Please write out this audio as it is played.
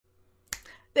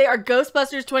They are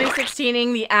Ghostbusters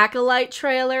 2016ing the Acolyte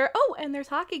trailer. Oh, and there's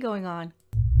hockey going on.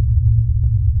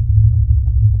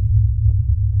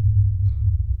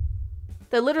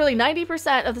 That literally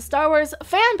 90% of the Star Wars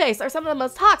fan base are some of the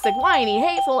most toxic, whiny,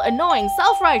 hateful, annoying,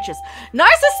 self-righteous,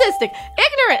 narcissistic,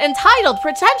 ignorant, entitled,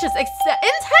 pretentious,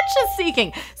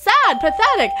 attention-seeking, sad,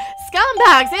 pathetic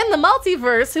scumbags in the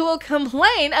multiverse who will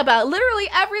complain about literally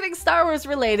everything Star Wars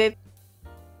related.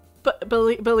 But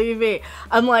believe me,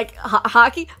 I'm like,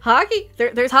 hockey?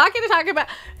 There's hockey to talk about.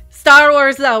 Star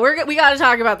Wars, though. We got to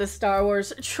talk about the Star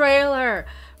Wars trailer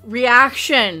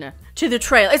reaction to the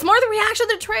trailer. It's more the reaction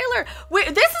to the trailer.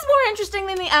 This is more interesting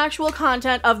than the actual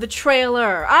content of the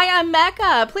trailer. I am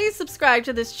Mecca. Please subscribe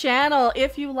to this channel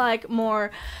if you like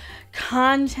more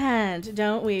content,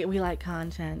 don't we? We like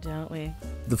content, don't we?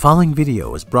 The following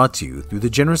video is brought to you through the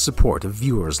generous support of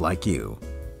viewers like you.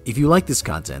 If you like this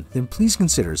content, then please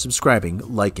consider subscribing,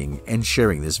 liking, and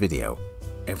sharing this video.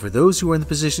 And for those who are in the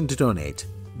position to donate,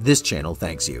 this channel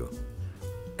thanks you.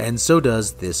 And so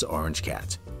does this orange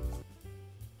cat.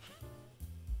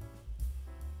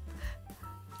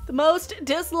 The most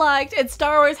disliked in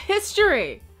Star Wars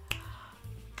history.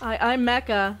 I'm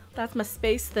Mecca. That's my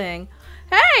space thing.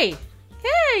 Hey!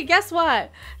 Hey, guess what?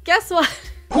 Guess what?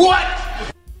 What?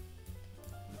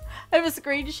 I have a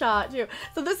screenshot too.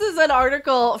 So this is an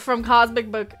article from Cosmic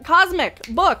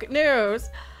Book News.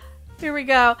 Here we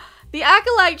go. The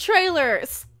Acolyte trailer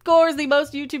scores the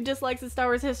most YouTube dislikes in Star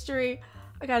Wars history.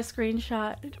 I got a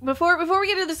screenshot. Before we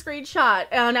get to the screenshot,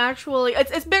 and actually,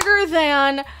 it's bigger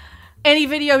than any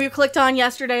video you clicked on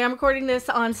yesterday. I'm recording this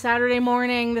on Saturday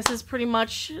morning. This is pretty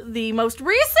much the most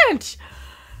recent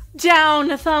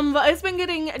down thumb. It's been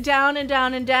getting down and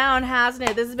down and down, hasn't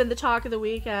it? This has been the talk of the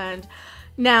weekend.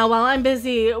 Now, while I'm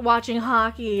busy watching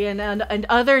hockey and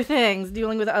other things,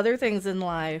 dealing with other things in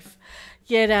life,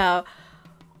 you know,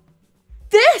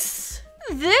 this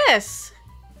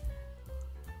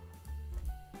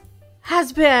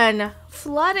has been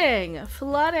flooding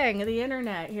the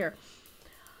internet here.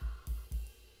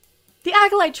 The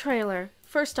Acolyte trailer.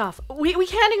 First off, we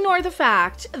can't ignore the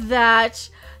fact that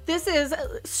this is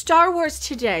Star Wars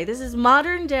today. This is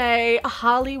modern day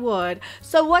Hollywood.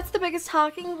 So what's the biggest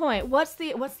talking point? What's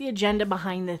the agenda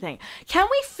behind the thing? Can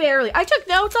we fairly, I took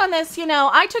notes on this, you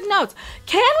know, I took notes.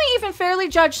 Can we even fairly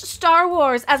judge Star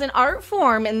Wars as an art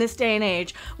form in this day and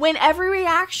age when every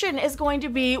reaction is going to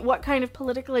be what kind of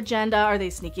political agenda are they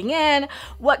sneaking in?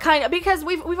 What kind of, because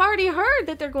we've already heard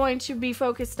that they're going to be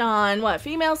focused on what,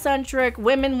 female centric,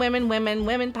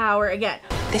 women power again.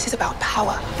 This is about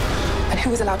power. And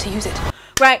who is allowed to use it?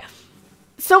 Right.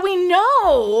 So we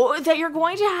know that you're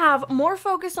going to have more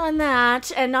focus on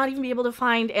that and not even be able to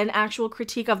find an actual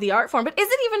critique of the art form. But is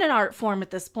it even an art form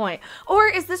at this point? Or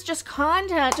is this just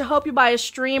content to hope you buy a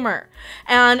streamer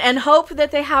and hope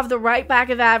that they have the right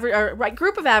right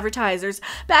group of advertisers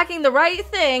backing the right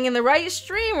thing and the right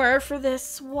streamer for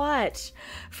this what?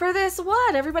 For this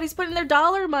what? Everybody's putting their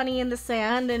dollar money in the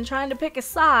sand and trying to pick a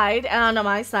side. And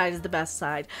my side is the best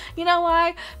side. You know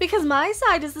why? Because my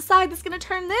side is the side that's going to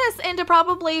turn this into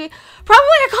probably a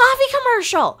coffee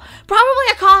commercial. Probably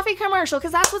a coffee commercial,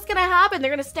 because that's what's going to happen.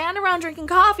 They're going to stand around drinking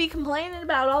coffee, complaining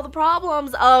about all the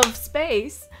problems of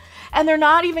space, and they're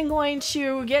not even going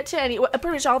to get to any, pretty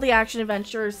much all the action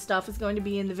adventure stuff is going to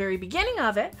be in the very beginning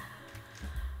of it.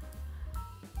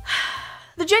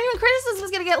 The genuine criticism is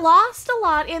going to get lost a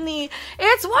lot in the,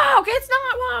 it's woke, it's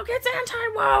not woke, it's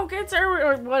anti-woke, it's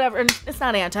or whatever, and it's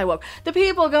not anti-woke. The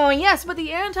people going, yes, but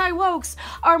the anti-wokes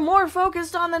are more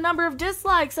focused on the number of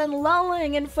dislikes and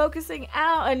lulling and pointing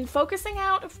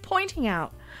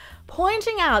out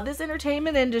this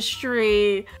entertainment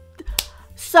industry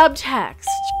subtext.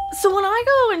 So when I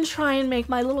go and try and make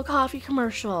my little coffee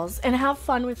commercials and have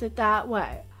fun with it that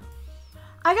way,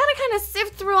 I gotta kind of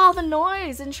sift through all the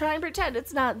noise and try and pretend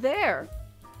it's not there.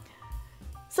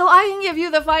 So I can give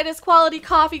you the finest quality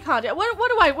coffee content.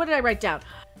 What did I write down?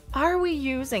 Are we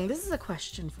using, this is a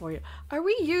question for you, are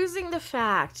we using the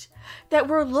fact that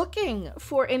we're looking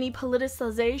for any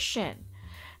politicization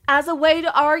as a way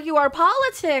to argue our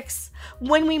politics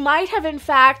when we might have in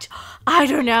fact, I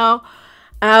don't know,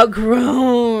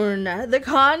 outgrown the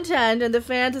content and the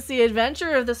fantasy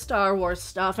adventure of the Star Wars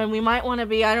stuff, and we might want to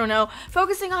be, I don't know,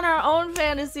 focusing on our own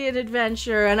fantasy and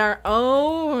adventure and our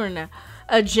own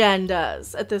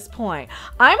agendas at this point.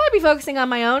 I might be focusing on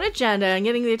my own agenda and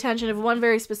getting the attention of one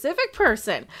very specific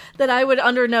person that I would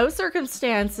under no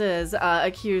circumstances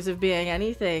accuse of being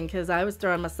anything, because I was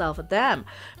throwing myself at them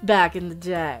back in the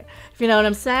day, if you know what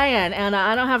I'm saying. And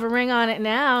I don't have a ring on it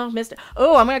now, Mr.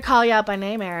 Oh, I'm gonna call you out by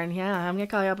name, Aaron. Yeah, I'm gonna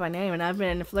call you out by name, and I've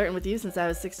been flirting with you since I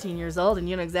was 16 years old, and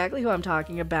you know exactly who I'm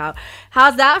talking about.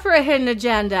 How's that for a hidden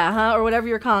agenda, huh? Or whatever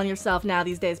you're calling yourself now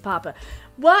these days, Papa.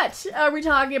 What are we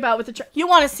talking about with the you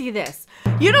want to see this?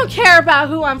 You don't care about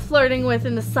who I'm flirting with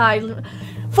in the side.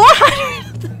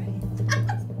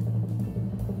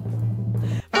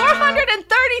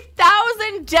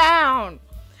 430,000 down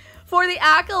for the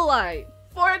Acolyte.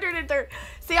 430.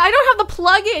 See, I don't have the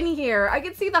plug-in here. I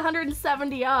can see the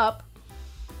 170 up.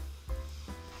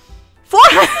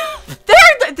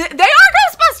 They are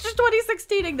Ghostbusters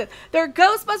 2016ing this. They're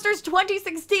Ghostbusters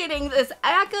 2016ing this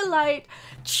Acolyte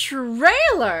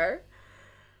trailer.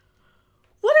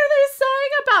 What are they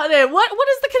saying about it? What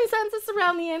is the consensus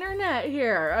around the internet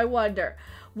here, I wonder?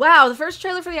 Wow, the first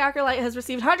trailer for the Acolyte has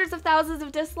received hundreds of thousands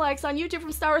of dislikes on YouTube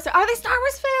from Star Wars. Are they Star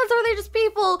Wars fans, or are they just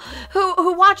people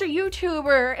who watch a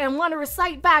YouTuber and want to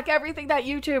recite back everything that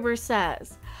YouTuber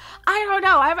says? I don't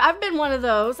know. I've been one of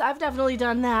those. I've definitely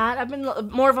done that. I've been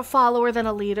more of a follower than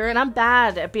a leader, and I'm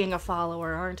bad at being a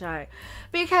follower, aren't I?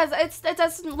 Because it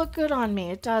doesn't look good on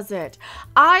me. It doesn't.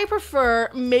 I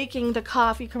prefer making the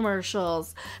coffee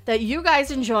commercials that you guys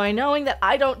enjoy, knowing that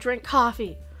I don't drink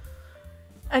coffee,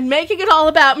 and making it all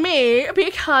about me,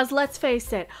 because let's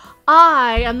face it,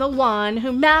 I am the one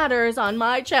who matters on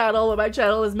my channel, when my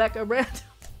channel is Mecha Brand.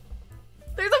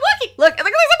 There's a Wookiee! Look, there's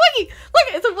a Wookiee! Look,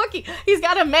 it's a Wookiee! He's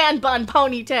got a man bun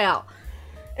ponytail.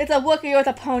 It's a Wookiee with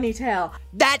a ponytail.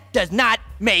 That does not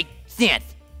make sense.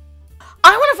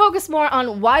 I want to focus more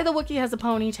on why the Wookiee has a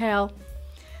ponytail.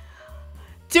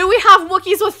 Do we have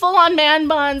Wookiees with full-on man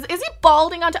buns? Is he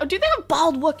balding on top? Do they have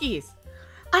bald Wookiees?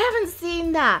 I haven't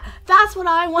seen that. That's what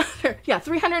I wonder. Yeah,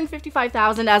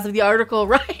 355,000 as of the article,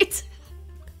 right?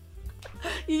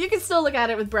 You can still look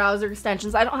at it with browser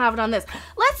extensions. I don't have it on this.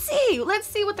 Let's see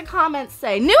what the comments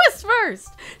say. Newest first.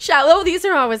 Oh, these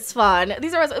are always fun.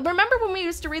 Remember when we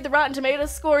used to read the Rotten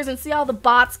Tomatoes scores and see all the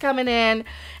bots coming in?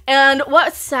 And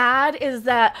what's sad is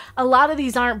that a lot of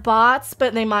these aren't bots,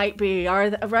 but they might be,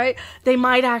 right? They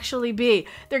might actually be.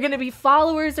 They're going to be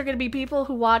followers. They're going to be people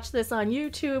who watch this on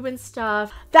YouTube and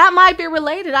stuff. That might be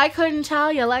related. I couldn't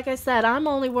tell you. Like I said, I'm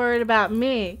only worried about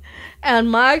me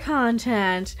and my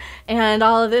content and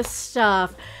all of this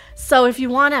stuff. So if you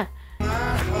want to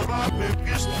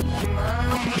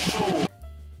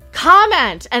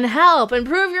comment and help and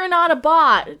prove you're not a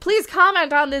bot, please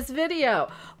comment on this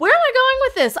video. Where am I going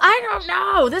with this? I don't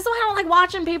know. This is why I don't like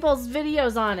watching people's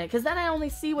videos on it, because then I only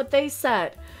see what they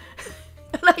said.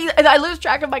 And I lose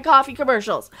track of my coffee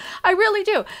commercials. I really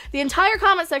do. The entire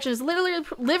comment section is literally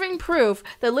living proof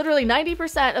that literally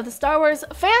 90% of the Star Wars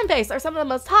fan base are some of the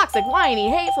most toxic,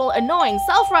 whiny, hateful, annoying,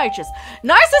 self-righteous,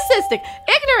 narcissistic,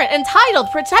 ignorant,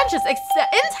 entitled, pretentious,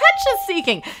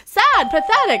 intention-seeking, sad,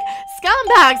 pathetic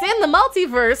scumbags in the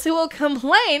multiverse who will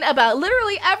complain about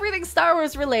literally everything Star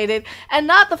Wars related and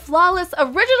not the flawless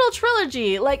original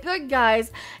trilogy. Like, good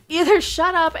guys, either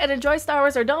shut up and enjoy Star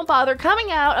Wars or don't bother coming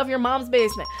out of your mom's basement.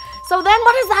 So then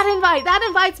what does that invite? That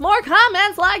invites more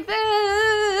comments like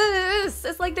this.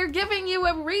 It's like they're giving you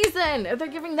a reason. They're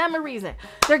giving them a reason.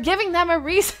 They're giving them a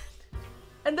reason.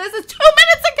 And this is 2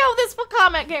 minutes ago this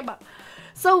comment came up.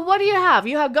 So what do you have?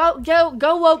 You have go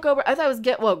woke, go broke. I thought it was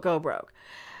get woke, go broke.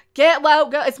 Get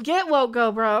woke, go. It's get woke,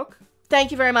 go broke.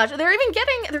 Thank you very much. They're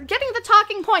getting the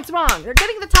talking points wrong. They're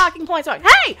getting the talking points wrong.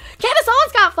 Hey, Candace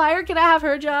Owens got fired. Can I have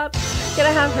her job? Can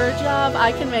I have her job?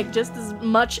 I can make just as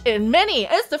much in many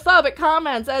Istophobic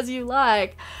comments as you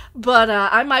like, but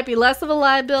I might be less of a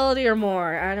liability or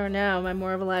more. I don't know. I'm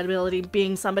more of a liability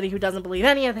being somebody who doesn't believe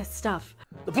any of this stuff.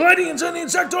 The Palladians and the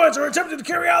Insectoids are attempting to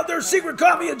carry out their secret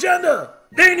coffee agenda.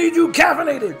 They need you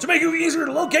caffeinated to make you easier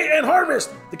to locate and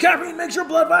harvest. The caffeine makes your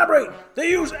blood vibrate. They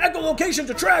use echolocation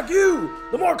to track you.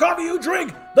 The more coffee you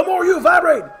drink, the more you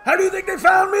vibrate. How do you think they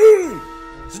found me?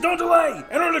 So don't delay.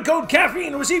 Enter the code caffeine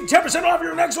and receive 10% off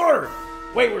your next order.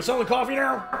 Wait, we're selling coffee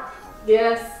now?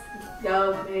 Yes.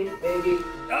 No, maybe.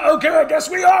 Okay, I guess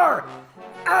we are.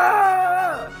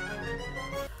 Ah!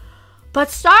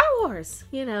 But Star Wars,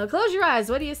 you know, close your eyes.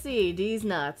 What do you see? D's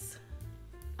nuts.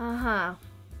 Uh-huh.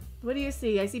 What do you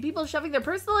see? I see people shoving their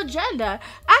personal agenda,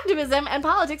 activism, and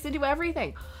politics into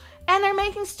everything. And they're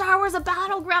making Star Wars a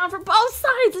battleground for both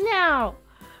sides now.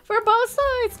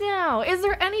 Is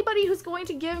there anybody who's going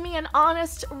to give me an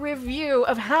honest review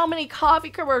of how many coffee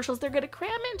commercials they're going to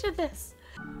cram into this?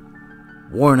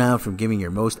 Worn out from giving your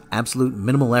most absolute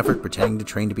minimal effort pretending to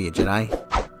train to be a Jedi?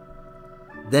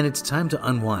 Then it's time to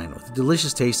unwind with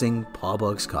delicious tasting Paul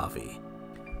Bugs coffee.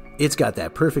 It's got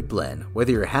that perfect blend,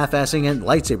 whether you're half-assing it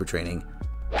lightsaber training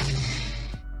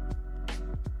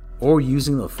or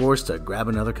using the Force to grab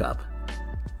another cup.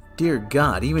 Dear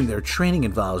God, even their training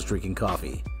involves drinking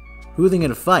coffee. Who are they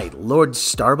gonna fight, Lord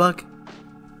Starbuck?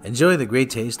 Enjoy the great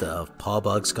taste of Paul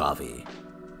Bugs coffee.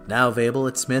 Now available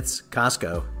at Smith's,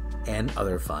 Costco, and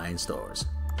other fine stores.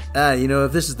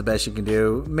 If this is the best you can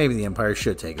do, maybe the Empire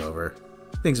should take over.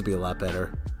 Things would be a lot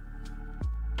better.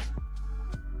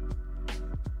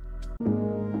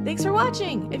 Thanks for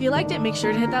watching. If you liked it, make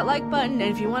sure to hit that like button.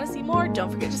 And if you want to see more, don't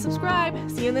forget to subscribe.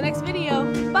 See you in the next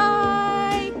video.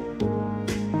 Bye!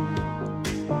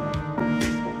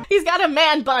 He's got a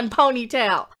man bun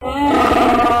ponytail.